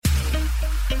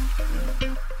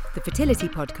the Fertility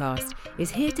Podcast,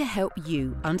 is here to help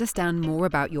you understand more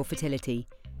about your fertility.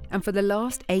 And for the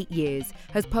last 8 years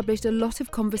has published a lot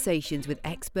of conversations with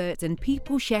experts and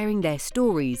people sharing their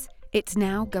stories. It's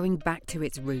now going back to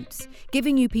its roots,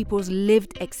 giving you people's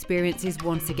lived experiences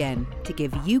once again to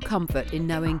give you comfort in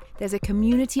knowing there's a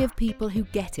community of people who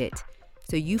get it.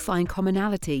 So you find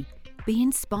commonality, be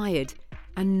inspired,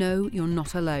 and know you're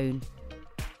not alone.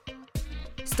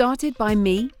 Started by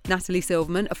me, Natalie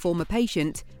Silverman, a former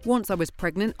patient, once I was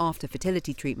pregnant after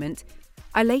fertility treatment,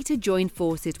 I later joined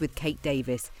forces with Kate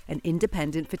Davis, an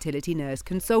independent fertility nurse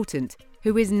consultant,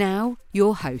 who is now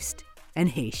your host. And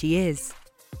here she is.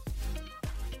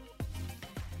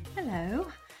 Hello,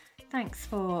 thanks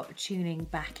for tuning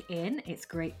back in. It's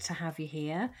great to have you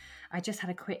here. I just had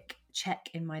a quick check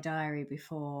in my diary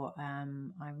before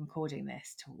I'm recording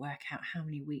this to work out how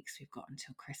many weeks we've got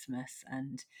until Christmas,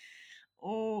 and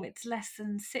it's less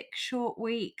than 6 short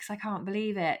weeks. I can't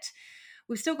believe it.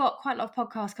 We've still got quite a lot of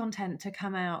podcast content to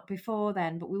come out before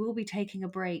then, but we will be taking a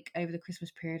break over the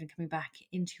Christmas period and coming back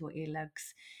into your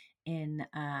earlugs in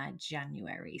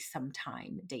January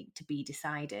sometime, date to be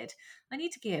decided. I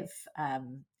need to give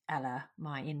Ella,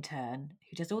 my intern,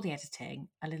 who does all the editing,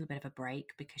 a little bit of a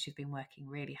break because she's been working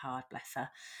really hard, bless her.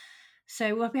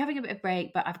 So we'll be having a bit of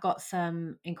break, but I've got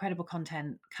some incredible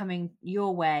content coming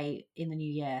your way in the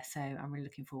new year, so I'm really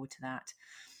looking forward to that.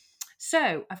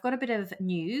 So I've got a bit of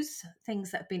news,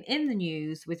 things that have been in the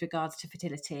news with regards to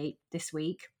fertility this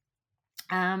week.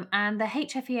 And the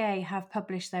HFEA have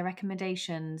published their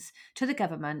recommendations to the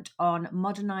government on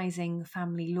modernising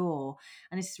family law.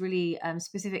 And this is really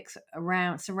specifics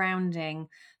surrounding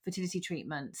fertility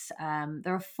treatments.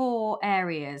 There are 4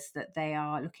 areas that they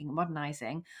are looking at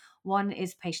modernising. One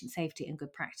is patient safety and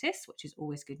good practice, which is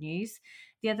always good news.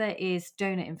 The other is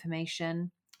donor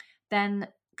information. Then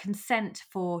consent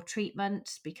for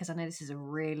treatment, because I know this is a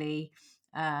really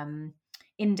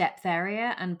in-depth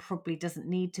area and probably doesn't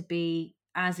need to be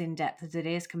as in-depth as it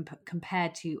is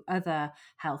compared to other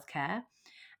healthcare,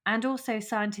 and also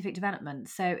scientific development.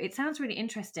 So it sounds really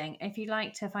interesting. If you'd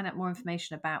like to find out more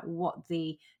information about what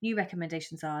the new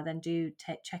recommendations are, then do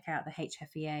check out the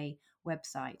HFEA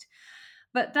website.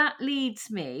 But that leads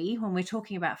me, when we're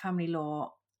talking about family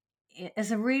law,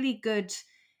 as a really good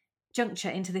juncture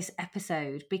into this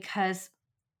episode, because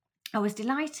I was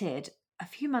delighted a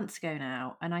few months ago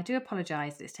now, and I do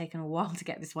apologise that it's taken a while to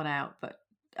get this one out, but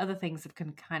other things have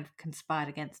kind of conspired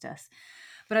against us.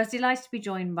 But I was delighted to be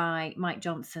joined by Mike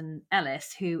Johnson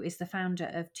Ellis, who is the founder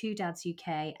of Two Dads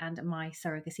UK and My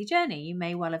Surrogacy Journey. You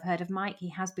may well have heard of Mike. He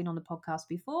has been on the podcast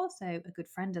before, so a good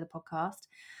friend of the podcast.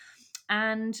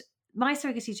 And My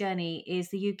Surrogacy Journey is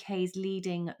the UK's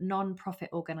leading non-profit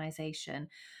organisation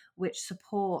which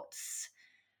supports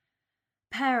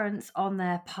parents on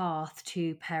their path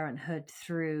to parenthood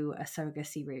through a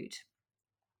surrogacy route.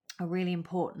 A really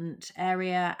important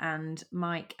area, and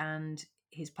Mike and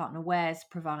his partner Wes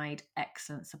provide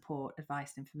excellent support,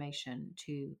 advice, and information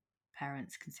to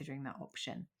parents considering that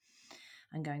option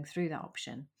and going through that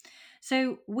option.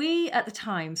 So we at the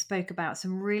time spoke about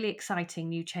some really exciting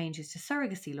new changes to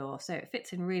surrogacy law, so it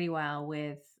fits in really well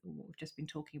with what we've just been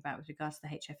talking about with regards to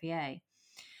the HFEA.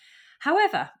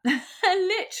 However,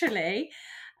 literally,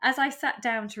 as I sat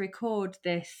down to record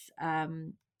this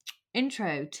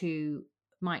intro to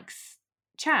Mike's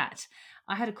chat,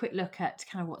 I had a quick look at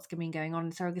kind of what's been going on in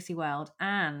the surrogacy world,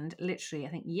 and literally, I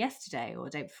think yesterday or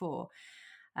the day before,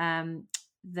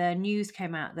 the news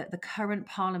came out that the current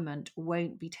Parliament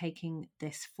won't be taking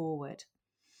this forward.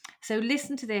 So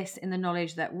listen to this in the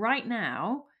knowledge that right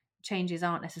now, changes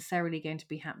aren't necessarily going to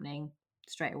be happening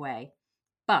straight away.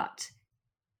 But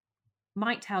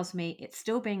Mike tells me it's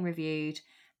still being reviewed,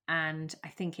 and I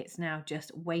think it's now just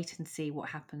wait and see what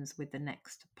happens with the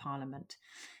next Parliament.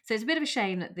 So it's a bit of a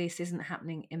shame that this isn't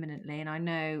happening imminently, and I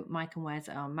know Mike and Wes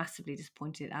are massively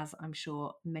disappointed, as I'm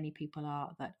sure many people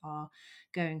are that are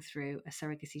going through a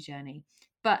surrogacy journey.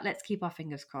 But let's keep our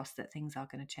fingers crossed that things are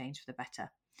going to change for the better.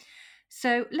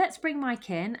 So let's bring Mike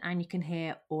in, and you can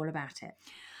hear all about it.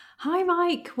 Hi,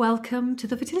 Mike. Welcome to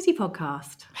the Fertility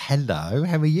Podcast. Hello,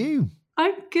 how are you?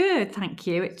 I'm good, thank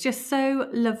you. It's just so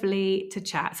lovely to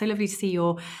chat. So lovely to see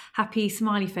your happy,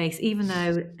 smiley face, even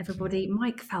though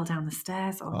Mike fell down the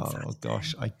stairs on Saturday. Oh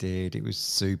gosh, I did. It was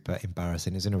super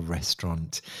embarrassing. It was in a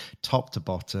restaurant, top to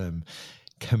bottom,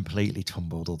 completely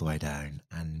tumbled all the way down,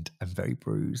 and I'm very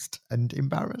bruised and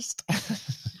embarrassed.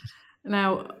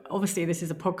 Now, obviously, this is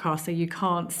a podcast, so you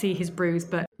can't see his bruise,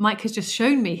 but Mike has just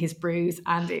shown me his bruise,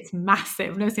 and it's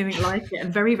massive. I've never seen anything like it,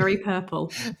 and very, very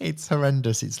purple. It's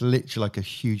horrendous. It's literally like a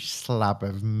huge slab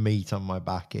of meat on my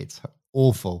back. It's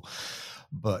awful.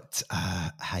 But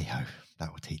hey-ho,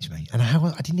 That will teach me. And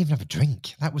I didn't even have a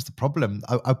drink. That was the problem.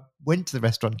 I went to the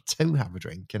restaurant to have a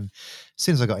drink, and as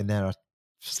soon as I got in there, I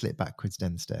slipped backwards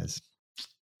down the stairs.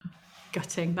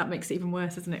 Gutting. That makes it even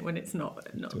worse, isn't it, when it's not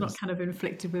Afterwards. kind of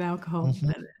inflicted with alcohol,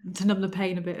 Mhm. to numb the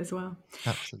pain a bit as well.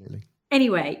 Absolutely.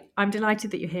 Anyway, I'm delighted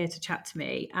that you're here to chat to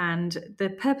me. And the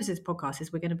purpose of this podcast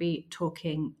is we're going to be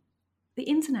talking the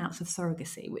ins and outs of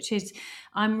surrogacy, which is,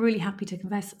 I'm really happy to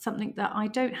confess, something that I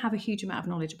don't have a huge amount of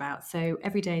knowledge about. So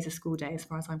every day is a school day as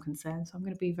far as I'm concerned. So I'm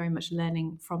going to be very much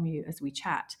learning from you as we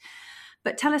chat.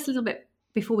 But tell us a little bit,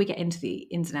 before we get into the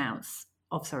ins and outs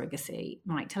of surrogacy,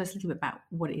 Mike, tell us a little bit about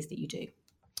what it is that you do.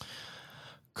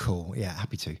 Cool. Yeah,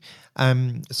 happy to.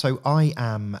 So I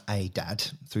am a dad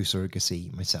through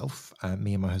surrogacy myself.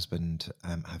 Me and my husband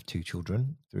have two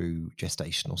children through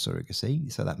gestational surrogacy.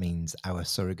 So that means our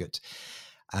surrogate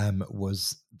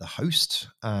was the host.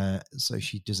 So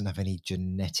she doesn't have any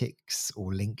genetics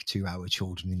or link to our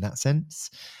children in that sense.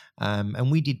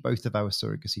 And we did both of our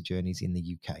surrogacy journeys in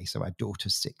the UK. So our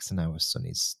daughter's 6 and our son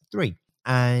is 3.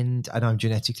 And I'm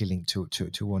genetically linked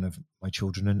to one of my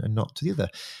children and not to the other.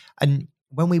 And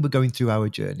when we were going through our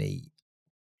journey,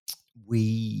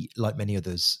 we, like many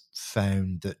others,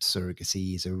 found that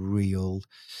surrogacy is a real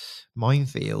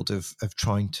minefield of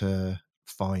trying to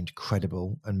find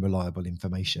credible and reliable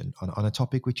information on a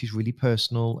topic which is really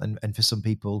personal and for some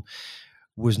people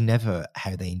was never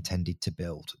how they intended to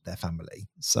build their family.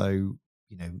 So,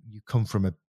 you come from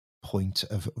a point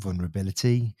of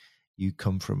vulnerability. You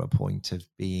come from a point of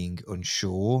being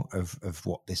unsure of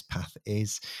what this path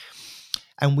is.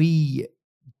 And we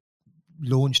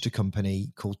launched a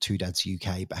company called Two Dads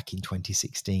UK back in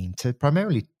 2016 to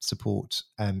primarily support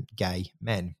gay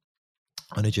men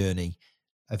on a journey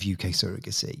of UK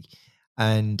surrogacy.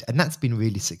 And that's been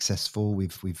really successful.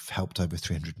 We've helped over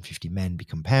 350 men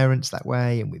become parents that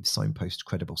way, and we've signposted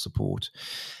credible support.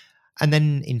 And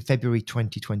then in February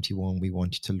 2021, we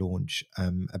wanted to launch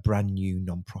a brand new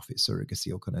non-profit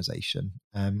surrogacy organisation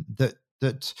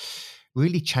that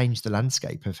really changed the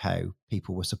landscape of how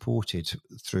people were supported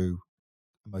through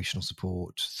emotional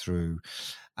support, through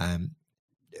um,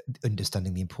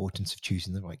 understanding the importance of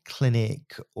choosing the right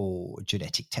clinic or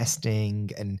genetic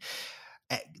testing, and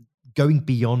uh, going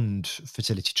beyond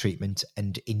fertility treatment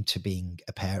and into being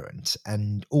a parent,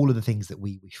 and all of the things that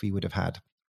we wish we would have had,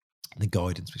 the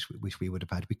guidance which we would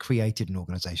have had. We created an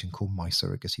organisation called My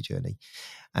Surrogacy Journey,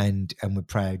 and we're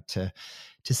proud to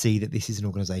see that this is an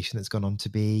organisation that's gone on to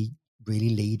be really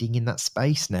leading in that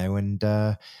space now. And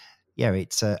yeah,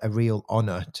 it's a real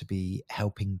honour to be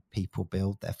helping people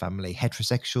build their family,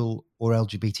 heterosexual or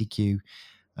LGBTQ.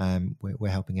 We're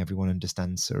helping everyone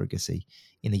understand surrogacy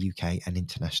in the UK and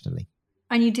internationally.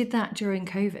 And you did that during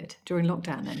COVID, during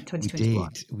lockdown then,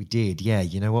 2021. We did. Yeah.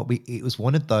 You know what? It was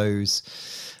one of those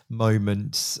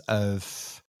moments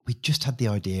of, we just had the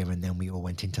idea and then we all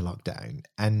went into lockdown.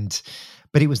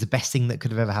 But it was the best thing that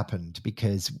could have ever happened,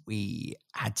 because we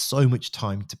had so much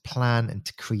time to plan and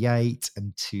to create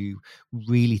and to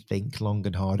really think long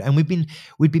and hard. And we'd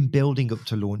been building up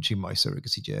to launching My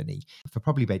Surrogacy Journey for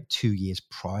probably about 2 years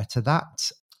prior to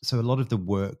that. So a lot of the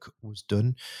work was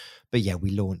done. But yeah,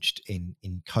 we launched in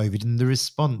COVID, and the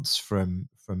response from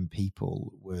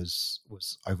people was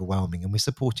overwhelming. And we're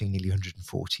supporting nearly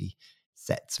 140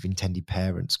 sets of intended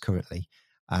parents currently.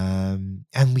 And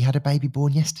we had a baby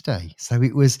born yesterday. So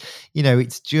it was,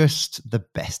 it's just the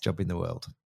best job in the world.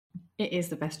 It is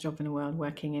the best job in the world,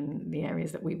 working in the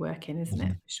areas that we work in, isn't it?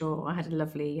 Mhm. For sure. I had a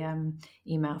lovely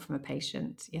email from a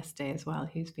patient yesterday as well,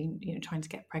 who's been, trying to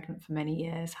get pregnant for many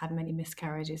years, had many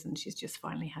miscarriages, and she's just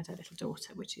finally had her little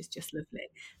daughter, which is just lovely.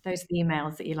 Those are the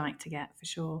emails that you like to get, for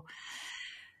sure.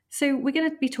 So we're going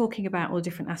to be talking about all the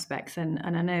different aspects, and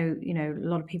I know, a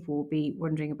lot of people will be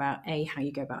wondering about how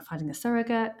you go about finding a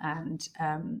surrogate, and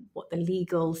what the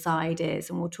legal side is,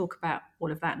 and we'll talk about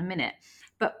all of that in a minute.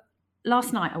 But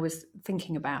last night I was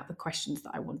thinking about the questions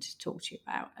that I wanted to talk to you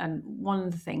about, and one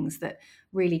of the things that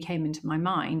really came into my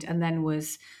mind and then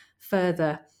was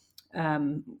further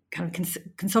kind of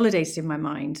consolidated in my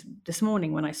mind this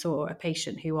morning when I saw a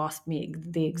patient who asked me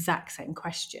the exact same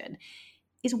question,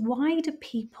 is why do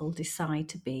people decide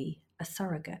to be a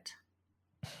surrogate?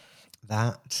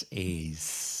 That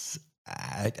is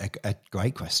a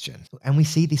great question. And we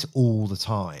see this all the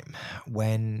time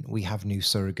when we have new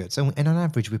surrogates. And on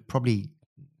average, we're probably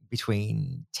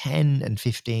between 10 and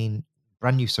 15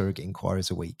 brand new surrogate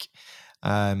inquiries a week,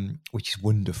 which is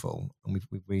wonderful. And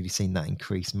we've really seen that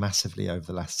increase massively over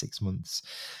the last 6 months.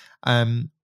 And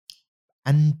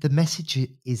the message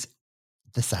is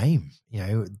the same.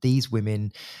 These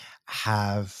women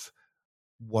have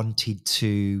wanted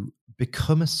to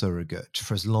become a surrogate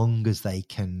for as long as they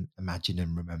can imagine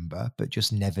and remember, but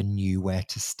just never knew where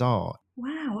to start.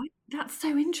 Wow, that's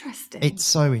so interesting. It's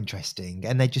so interesting,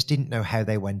 and they just didn't know how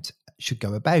they should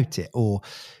go about it. Or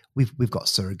we've got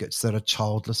surrogates that are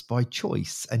childless by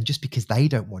choice, and just because they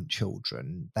don't want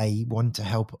children, they want to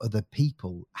help other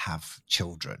people have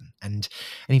children. And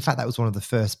in fact, that was one of the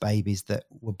first babies that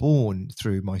were born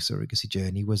through my surrogacy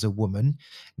journey, was a woman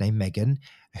named Megan,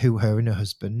 who her and her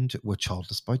husband were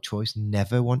childless by choice,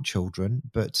 never want children,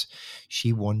 but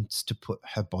she wants to put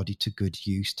her body to good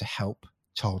use to help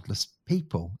childless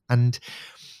people. And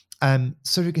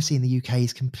surrogacy in the UK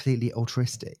is completely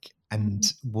altruistic and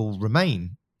Mhm. will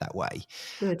remain that way.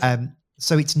 Good.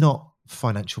 So it's not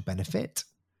financial benefit.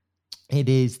 It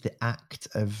is the act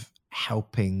of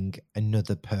helping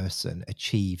another person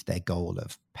achieve their goal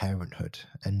of parenthood.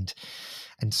 And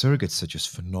surrogates are just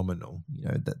phenomenal,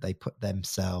 that they put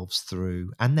themselves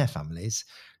through, and their families,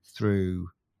 through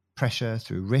pressure,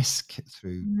 through risk,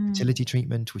 through Mm. fertility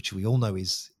treatment, which we all know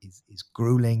is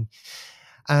grueling.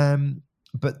 um,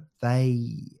 but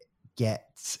they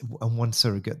get, and one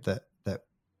surrogate that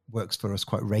works for us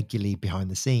quite regularly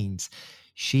behind the scenes,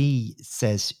 she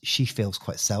says she feels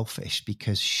quite selfish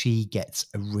because she gets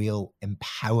a real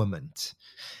empowerment,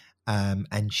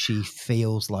 and she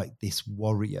feels like this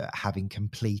warrior having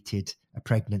completed a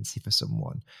pregnancy for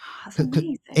someone. That's 'Cause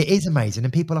it amazing. is amazing,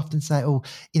 and people often say, "Oh,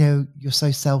 you're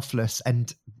so selfless."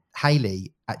 And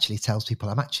Hayley actually tells people,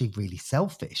 "I'm actually really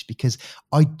selfish because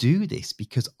I do this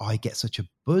because I get such a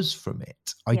buzz from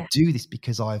it. I Yeah. do this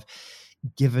because I've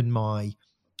given my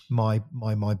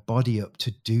body up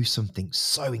to do something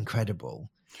so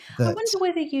incredible I that." wonder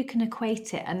whether you can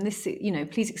equate it, and this,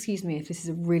 please excuse me if this is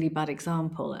a really bad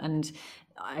example, and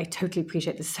I totally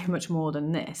appreciate there's so much more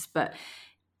than this, but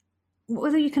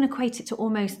whether you can equate it to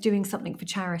almost doing something for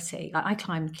charity. Like I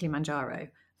climbed Kilimanjaro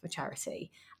for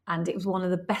charity, and it was one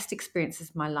of the best experiences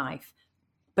of my life.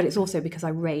 But it's also because I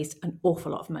raised an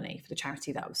awful lot of money for the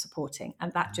charity that I was supporting,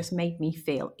 and that just made me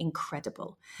feel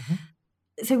incredible. Mhm.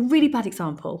 It's a really bad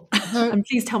example, No, and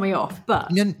please tell me off. But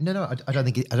no. I don't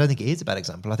think I don't think it is a bad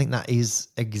example. I think that is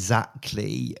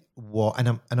exactly what,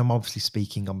 and I'm obviously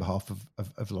speaking on behalf of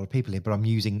a lot of people here, but I'm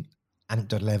using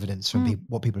anecdotal evidence from mm,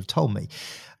 what people have told me.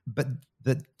 But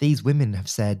that these women have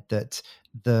said that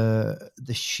the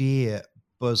sheer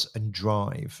buzz and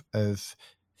drive of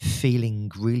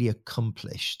feeling really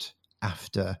accomplished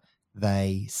after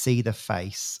they see the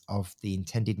face of the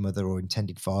intended mother or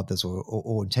intended fathers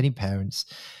or intended parents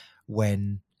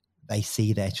when they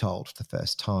see their child for the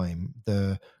first time,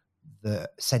 the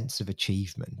sense of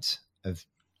achievement of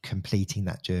completing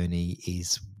that journey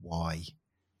is why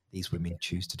these women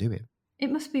choose to do it.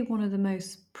 it must be one of the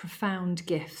most profound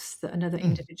gifts that another Mm.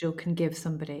 individual can give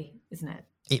somebody, isn't it?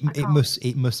 It I it can't.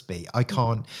 must be. I Yeah.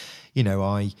 can't,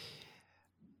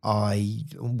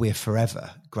 we're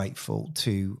forever grateful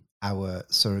to our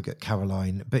surrogate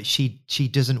Caroline, but she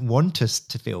doesn't want us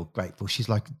to feel grateful. She's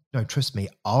like, no, trust me,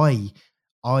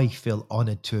 I feel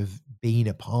honored to have been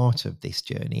a part of this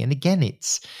journey. And again,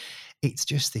 it's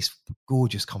just this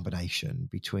gorgeous combination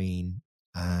between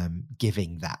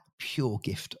giving that pure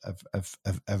gift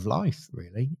of life,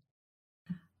 really.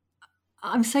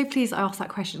 I'm so pleased I asked that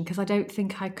question because I don't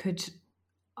think I could.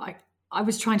 I I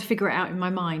was trying to figure it out in my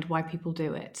mind why people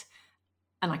do it,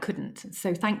 and I couldn't.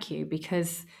 So thank you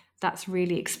because that's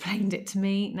really explained it to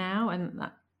me now, and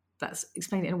that's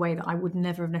explained it in a way that I would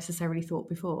never have necessarily thought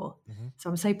before. Mhm. So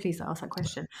I'm so pleased I asked that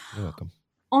question. You're welcome.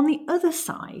 On the other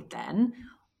side, then,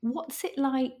 what's it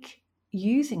like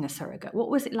using a surrogate? What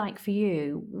was it like for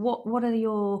you? What are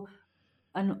your,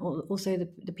 and also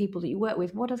the people that you work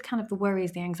with, what are kind of the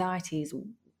worries, the anxieties?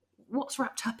 What's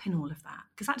wrapped up in all of that?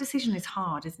 Because that decision is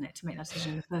hard, isn't it, to make that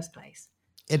decision in the first place?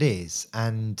 It is,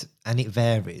 and it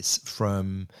varies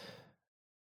from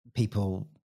people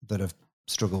that have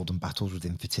struggled and battled with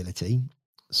infertility,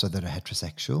 so that are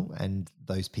heterosexual, and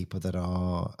those people that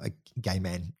are gay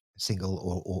men, single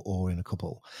or in a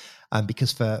couple.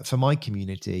 Because for my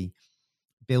community,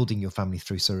 building your family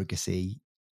through surrogacy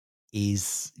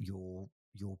is your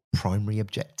primary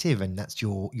objective, and that's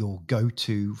your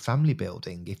go-to family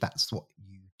building if that's what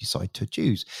you decide to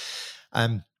choose.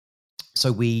 Um,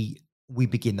 so we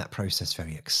begin that process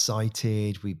very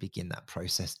excited. We begin that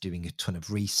process doing a ton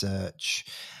of research,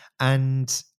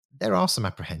 and there are some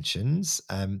apprehensions.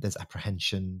 There's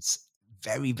apprehensions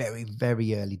very, very,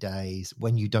 very early days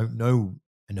when you don't know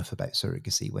enough about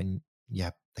surrogacy. When you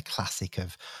have the classic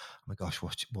of, "Oh my gosh,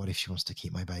 what if she wants to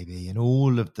keep my baby?" and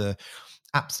all of the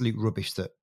absolute rubbish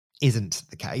that isn't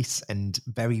the case, and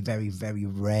very, very, very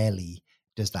rarely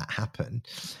does that happen.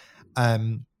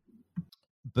 Um,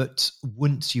 But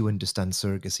once you understand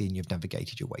surrogacy and you've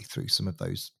navigated your way through some of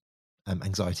those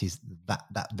anxieties,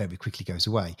 that very quickly goes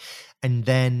away. And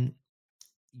then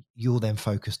you're then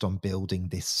focused on building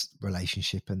this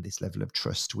relationship and this level of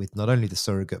trust with not only the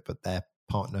surrogate, but their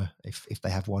partner, if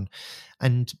they have one,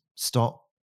 and start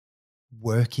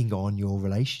working on your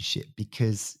relationship.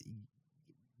 Because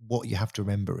what you have to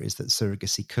remember is that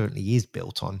surrogacy currently is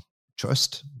built on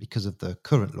trust because of the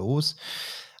current laws,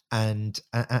 and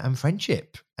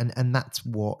friendship, and that's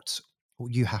what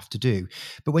you have to do.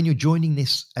 But when you're joining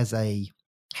this as a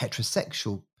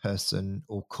heterosexual person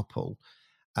or couple,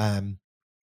 um,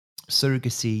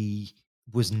 surrogacy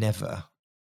was never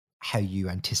how you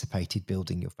anticipated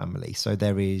building your family. So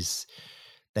there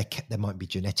might be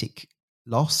genetic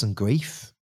loss and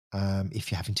grief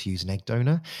if you're having to use an egg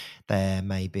donor. There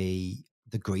may be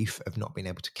the grief of not being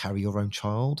able to carry your own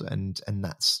child, and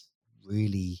that's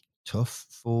really tough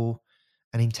for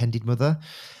an intended mother.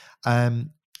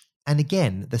 Um, and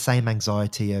again, the same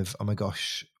anxiety of, oh my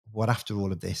gosh, what after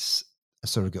all of this? A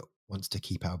surrogate wants to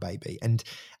keep our baby, and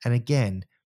again,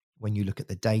 when you look at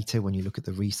the data, when you look at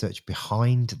the research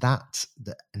behind that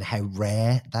and how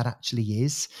rare that actually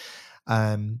is,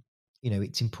 um,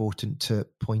 it's important to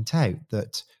point out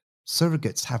that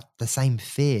surrogates have the same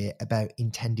fear about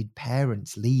intended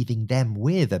parents leaving them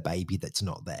with a baby that's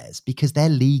not theirs because they're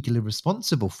legally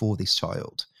responsible for this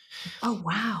child. Oh,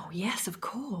 wow. Yes, of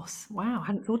course. Wow. I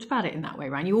hadn't thought about it in that way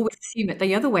round. You always assume it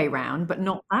the other way round, but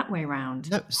not that way round.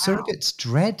 No, Wow. surrogates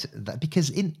dread that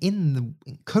because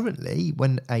currently,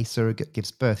 when a surrogate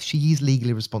gives birth, she is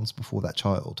legally responsible for that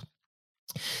child.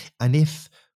 And if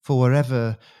for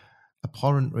whatever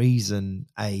apparent reason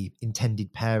a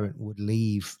intended parent would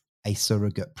leave a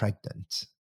surrogate pregnant,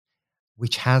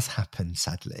 which has happened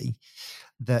sadly,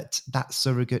 that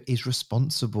surrogate is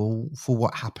responsible for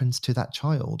what happens to that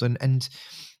child, and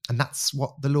that's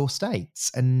what the law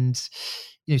states. And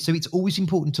so it's always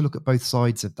important to look at both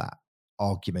sides of that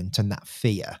argument and that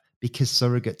fear, because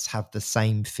surrogates have the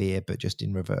same fear but just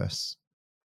in reverse.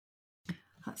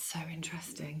 That's so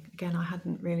interesting. Again, I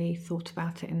hadn't really thought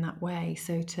about it in that way.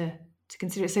 So to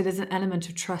consider it, so there's an element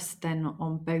of trust then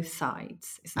on both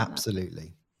sides, isn't there?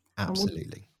 Absolutely. And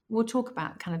Absolutely. we'll talk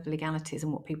about kind of legalities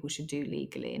and what people should do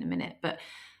legally in a minute. But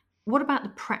what about the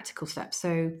practical steps?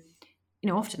 So,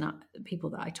 often people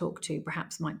that I talk to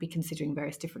perhaps might be considering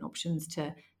various different options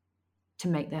to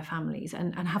make their families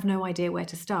and have no idea where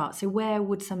to start. So where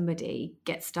would somebody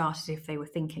get started if they were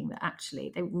thinking that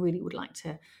actually they really would like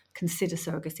to consider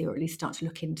surrogacy or at least start to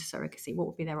look into surrogacy? What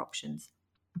would be their options?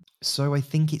 So I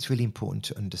think it's really important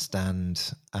to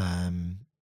understand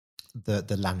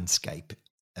the landscape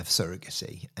of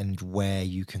surrogacy and where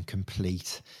you can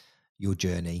complete your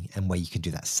journey and where you can do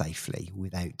that safely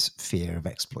without fear of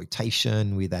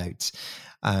exploitation, without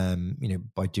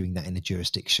by doing that in a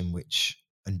jurisdiction which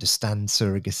understands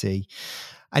surrogacy.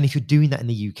 And if you're doing that in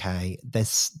the UK,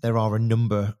 there are a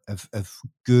number of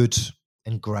good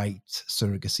and great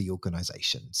surrogacy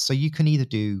organisations. So you can either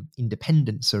do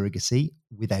independent surrogacy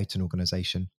without an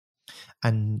organisation,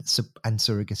 and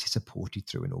surrogacy supported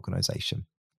through an organisation.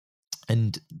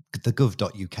 And the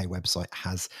gov.uk website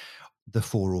has the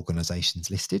 4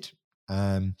 organisations listed.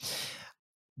 Um,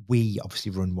 we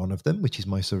obviously run one of them, which is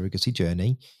My Surrogacy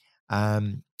Journey.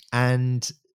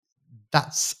 And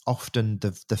that's often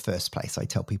the first place I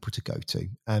tell people to go to,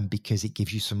 because it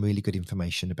gives you some really good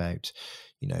information about,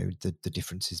 the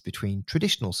differences between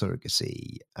traditional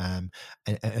surrogacy and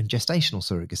gestational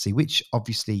surrogacy, which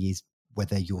obviously is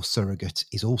whether your surrogate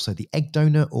is also the egg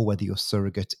donor or whether your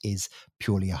surrogate is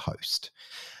purely a host.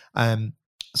 Um,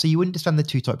 so you understand the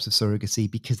 2 types of surrogacy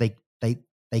because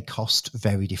they cost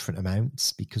very different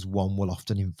amounts, because one will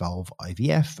often involve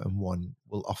IVF and one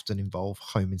will often involve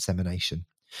home insemination.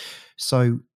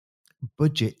 So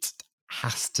budget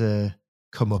has to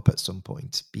come up at some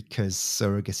point, because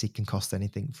surrogacy can cost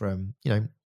anything from,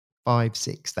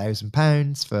 5,000-6,000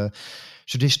 pounds for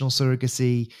traditional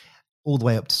surrogacy, all the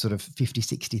way up to sort of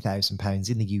 50,000-60,000 pounds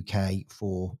in the UK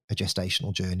for a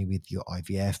gestational journey with your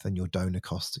IVF and your donor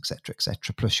costs, etc.,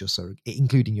 plus your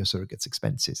including your surrogate's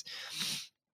expenses.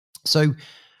 So,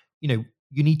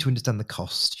 you need to understand the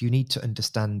cost, you need to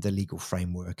understand the legal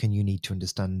framework, and you need to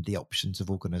understand the options of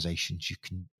organisations you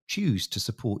can choose to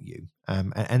support you.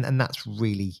 And that's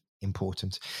really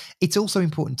important. It's also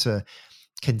important to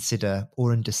consider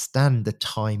or understand the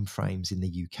time frames in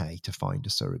the UK to find a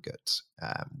surrogate.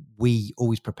 We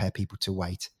always prepare people to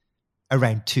wait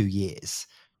around 2 years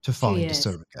to 2 find a years.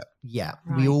 surrogate. Yeah,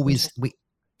 Right. Interesting.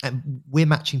 we're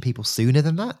matching people sooner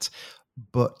than that,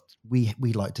 but we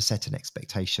like to set an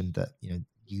expectation that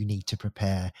you need to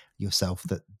prepare yourself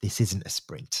that this isn't a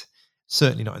sprint.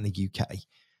 certainly not in the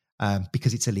UK,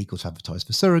 because it's illegal to advertise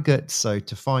for surrogates. So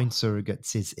to find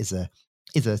surrogates is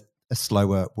a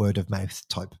slower word of mouth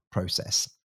type process.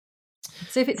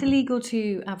 So if it's illegal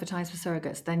to advertise for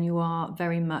surrogates, then you are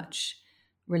very much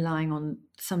relying on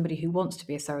somebody who wants to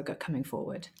be a surrogate coming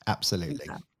forward. Absolutely.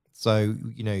 So,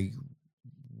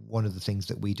 one of the things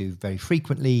that we do very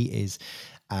frequently is,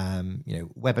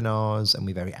 webinars, and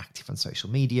we're very active on social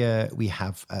media. We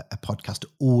have a podcast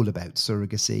all about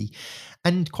surrogacy,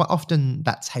 and quite often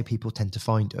that's how people tend to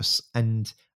find us.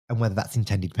 And whether that's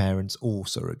intended parents or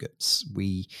surrogates,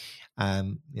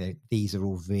 these are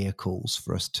all vehicles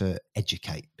for us to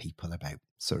educate people about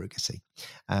surrogacy.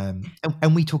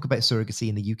 And we talk about surrogacy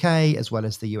in the UK as well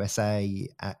as the USA,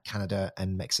 Canada,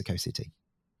 and Mexico City.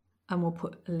 And we'll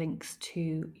put links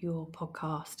to your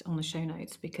podcast on the show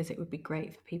notes, because it would be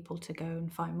great for people to go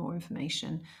and find more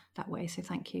information that way. So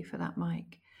thank you for that,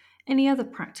 Mike. Any other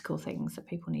practical things that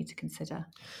people need to consider?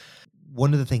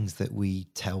 One of the things that we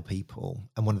tell people,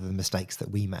 and one of the mistakes that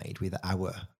we made with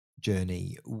our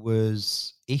journey,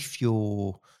 was if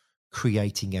you're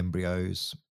creating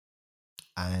embryos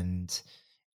and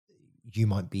you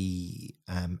might be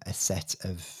a set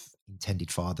of intended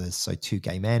fathers, so two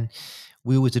gay men,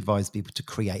 we always advise people to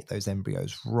create those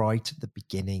embryos right at the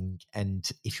beginning. And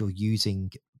if you're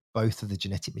using both of the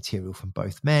genetic material from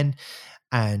both men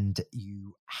and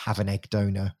you have an egg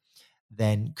donor,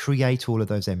 then create all of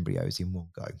those embryos in one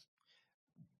go.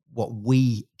 What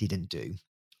we didn't do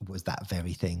was that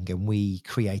very thing. And we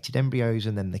created embryos,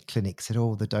 and then the clinic said,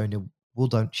 oh, the donor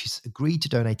she's agreed to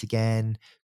donate again.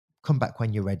 Come back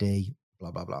when you're ready,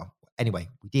 blah, blah, blah. Anyway,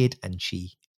 we did, and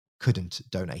she couldn't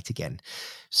donate again.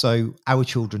 So our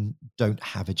children don't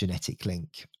have a genetic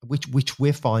link, which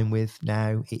we're fine with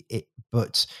now.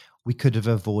 But we could have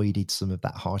avoided some of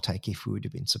that heartache if we would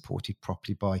have been supported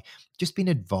properly by just being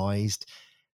advised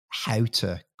how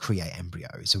to create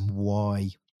embryos and why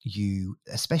you,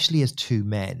 especially as two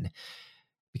men,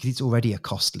 because it's already a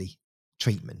costly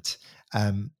treatment.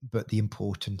 But the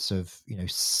importance of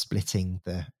splitting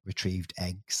the retrieved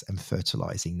eggs and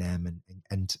fertilizing them,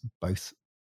 and both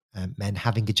men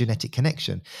having a genetic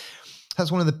connection. That's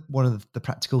one of the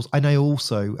practicals. And I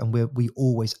also, and we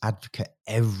always advocate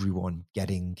everyone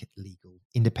getting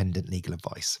independent legal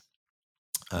advice.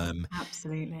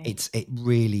 Absolutely. It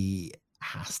really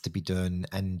has to be done,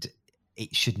 and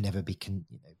it should never be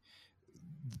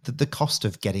the cost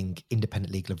of getting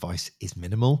independent legal advice is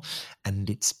minimal, and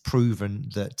it's proven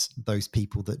that those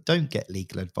people that don't get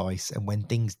legal advice, and when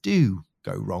things do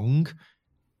go wrong,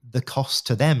 the cost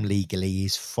to them legally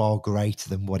is far greater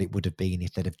than what it would have been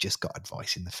if they'd have just got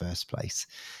advice in the first place.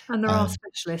 And there are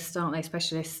specialists, aren't they?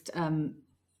 Specialist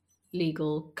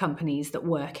legal companies that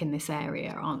work in this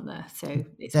area, aren't there? So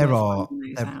it's worth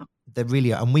finding those out. There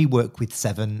really are, and we work with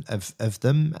 7 of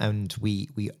them, and we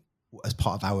as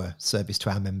part of our service to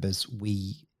our members,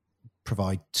 we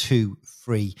provide 2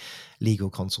 free legal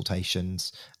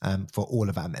consultations for all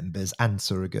of our members and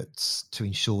surrogates to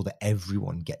ensure that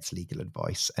everyone gets legal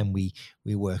advice. And we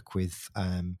work with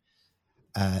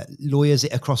lawyers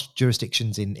across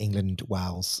jurisdictions in England,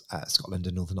 Wales, Scotland,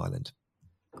 and Northern Ireland.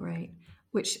 Great.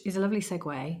 Which is a lovely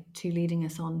segue to leading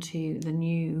us on to the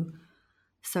new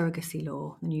surrogacy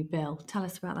law, the new bill. Tell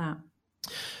us about that.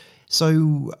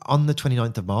 So on the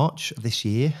 29th of March of this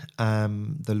year,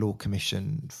 the Law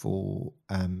Commission for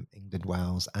England,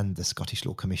 Wales, and the Scottish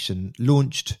Law Commission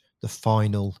launched the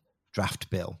final draft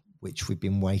bill, which we've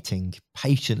been waiting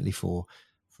patiently for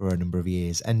a number of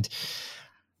years. And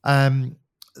we're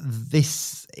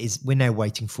now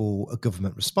waiting for a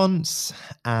government response,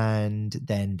 and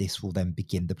then this will then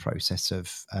begin the process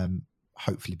of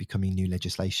hopefully becoming new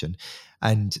legislation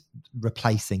and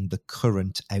replacing the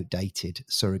current outdated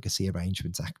Surrogacy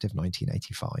Arrangements Act of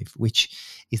 1985,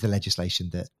 which is the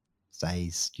legislation that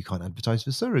says you can't advertise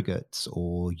for surrogates,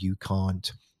 or you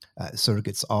can't,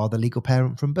 surrogates are the legal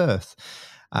parent from birth.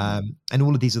 And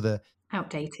all of these are the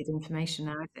outdated information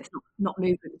now. It's not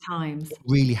moved with the times. It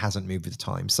really hasn't moved with the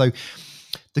times. So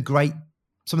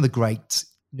some of the great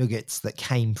nuggets that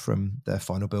came from the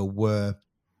final bill were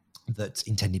that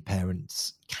intended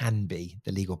parents can be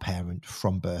the legal parent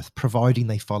from birth, providing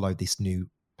they follow this new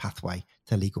pathway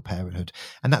to legal parenthood.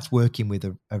 And that's working with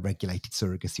a regulated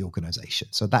surrogacy organisation.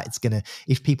 So that's going to,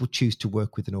 if people choose to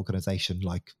work with an organisation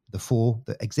like the 4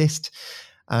 that exist,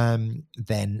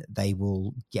 then they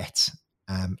will get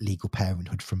legal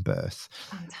parenthood from birth.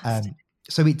 Fantastic.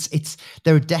 So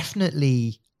there are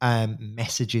definitely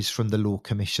messages from the Law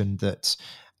Commission that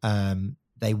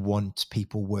they want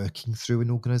people working through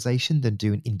an organisation than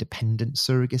doing independent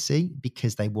surrogacy,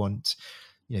 because they want,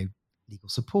 legal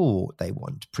support, they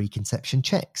want preconception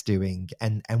checks doing,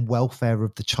 and welfare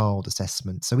of the child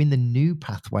assessment. So in the new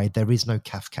pathway, there is no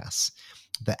CAFCAS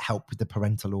that help with the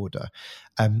parental order.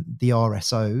 The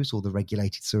RSOs, or the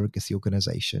regulated surrogacy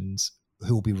organisations,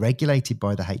 who will be regulated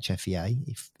by the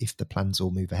HFEA if the plans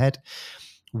all move ahead,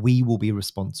 we will be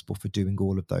responsible for doing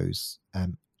all of those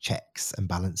checks and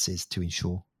balances to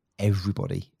ensure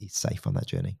everybody is safe on that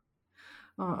journey.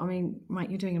 Oh, I mean, Mike,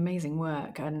 you're doing amazing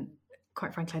work, and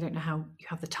quite frankly, I don't know how you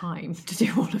have the time to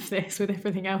do all of this with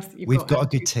everything else that you've We've got a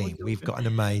having good four team. We've children. got an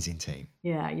amazing team.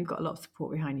 Yeah, you've got a lot of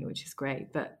support behind you, which is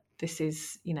great. But this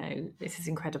is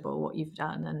incredible what you've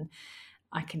done, and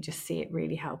I can just see it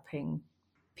really helping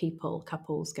people,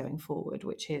 couples going forward,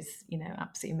 which is,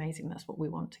 absolutely amazing. That's what we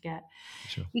want to get.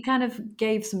 Sure. You kind of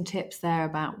gave some tips there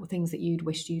about things that you'd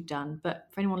wished you'd done, but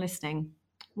for anyone listening,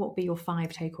 what would be your 5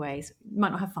 takeaways? You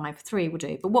might not have 5, 3 will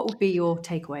do, but what would be your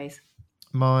takeaways?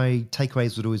 My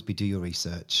takeaways would always be: do your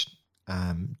research.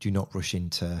 Do not rush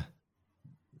into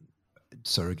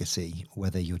surrogacy,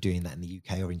 whether you're doing that in the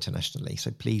UK or internationally.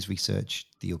 So please research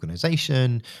the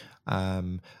organisation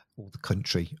or the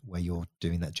country where you're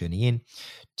doing that journey in.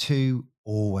 2,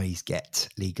 always get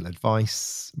legal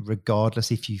advice,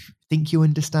 regardless if you think you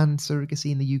understand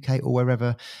surrogacy in the UK or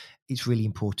wherever. It's really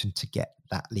important to get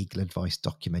that legal advice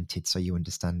documented so you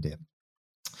understand it.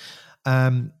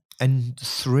 And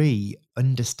 3,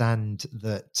 understand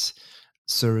that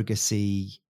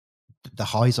surrogacy, the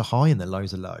highs are high and the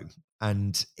lows are low,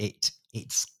 and it's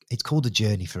called a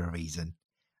journey for a reason.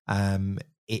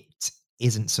 It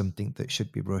isn't something that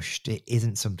should be rushed. It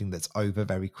isn't something that's over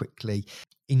very quickly.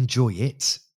 Enjoy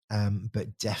it,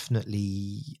 but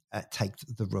definitely take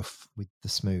the rough with the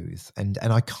smooth. And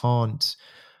I can't.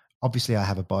 Obviously, I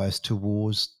have a bias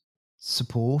towards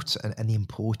support and the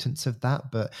importance of that,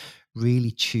 but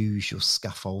really choose your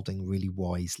scaffolding really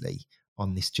wisely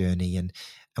on this journey. And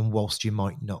whilst you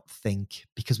might not think,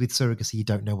 because with surrogacy you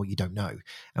don't know what you don't know,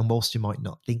 and whilst you might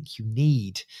not think you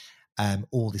need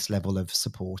all this level of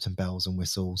support and bells and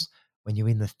whistles, when you're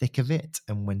in the thick of it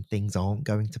and when things aren't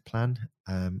going to plan,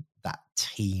 that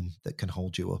team that can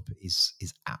hold you up is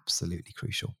absolutely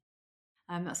crucial.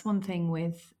 That's one thing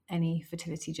with any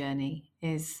fertility journey,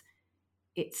 is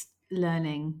it's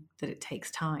learning that it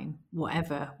takes time,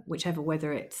 whichever,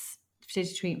 whether it's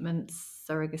fertility treatments,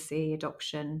 surrogacy,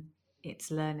 adoption,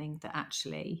 it's learning that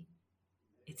actually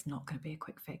it's not going to be a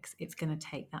quick fix. It's going to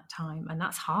take that time. And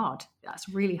that's hard. That's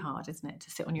really hard, isn't it?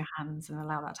 To sit on your hands and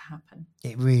allow that to happen.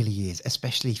 It really is,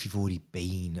 especially if you've already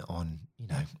been on,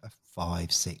 a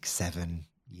 5, 6, 7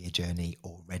 year journey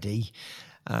already.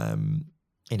 And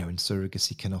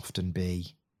surrogacy can often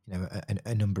be,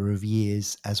 a number of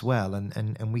years as well.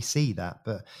 And we see that.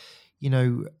 But,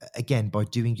 again, by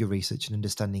doing your research and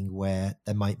understanding where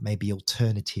there may be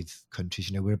alternative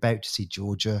countries, we're about to see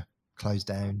Georgia close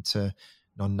down to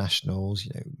non-nationals,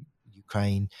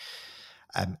 Ukraine.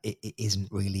 It isn't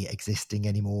really existing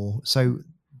anymore. So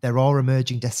there are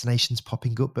emerging destinations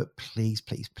popping up, but please,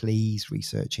 please, please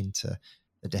research into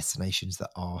the destinations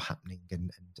that are happening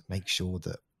and make sure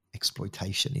that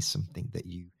exploitation is something that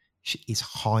is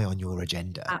high on your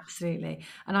agenda. Absolutely.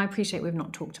 And I appreciate we've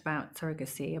not talked about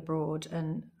surrogacy abroad,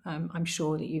 and I'm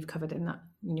sure that you've covered in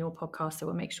your podcast, so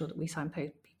we'll make sure that we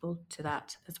signpost people to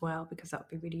that as well, because that would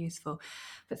be really useful.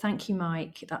 But thank you,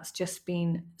 Mike. That's just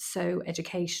been so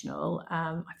educational.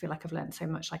 I feel like I've learned so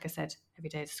much. Like I said, every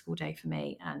day is a school day for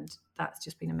me, and that's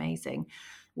just been amazing.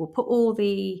 We'll put all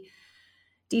the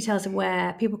details of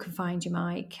where people can find you,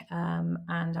 Mike,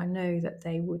 and I know that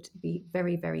they would be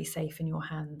very, very safe in your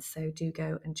hands, so do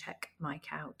go and check Mike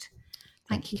out.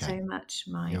 Thank you so much,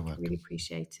 Mike. You're welcome. Really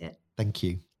appreciate it. Thank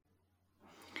you.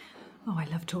 Oh, I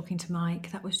love talking to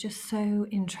Mike. That was just so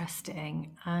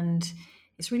interesting, and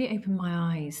it's really opened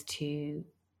my eyes to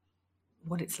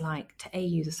what it's like to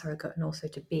use a surrogate and also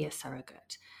to be a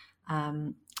surrogate.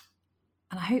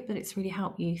 And I hope that it's really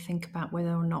helped you think about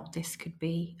whether or not this could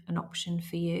be an option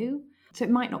for you. So it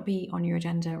might not be on your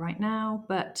agenda right now,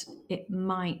 but it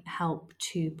might help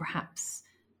to perhaps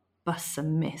bust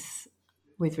some myths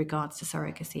with regards to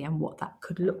surrogacy and what that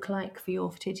could look like for your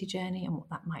fertility journey and what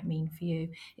that might mean for you.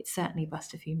 It certainly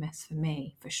busted a few myths for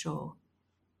me, for sure.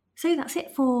 So that's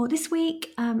it for this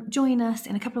week. Join us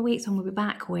in a couple of weeks when we'll be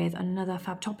back with another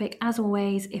fab topic. As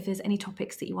always, if there's any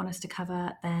topics that you want us to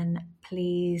cover, then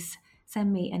please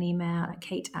send me an email at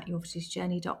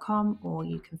kate@yourfertilityjourney.com, or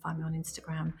you can find me on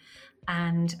Instagram.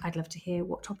 And I'd love to hear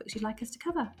what topics you'd like us to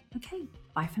cover. Okay,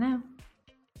 bye for now.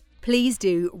 Please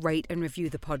do rate and review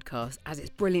the podcast, as it's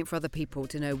brilliant for other people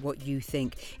to know what you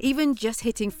think. Even just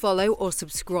hitting follow or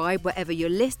subscribe wherever you're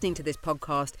listening to this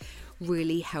podcast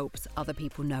really helps other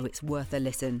people know it's worth a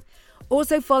listen.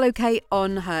 Also follow Kate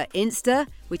on her Insta,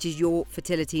 which is Your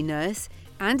Fertility Nurse.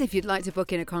 And if you'd like to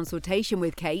book in a consultation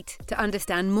with Kate to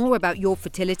understand more about your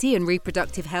fertility and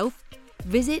reproductive health,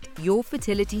 visit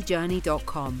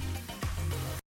yourfertilityjourney.com.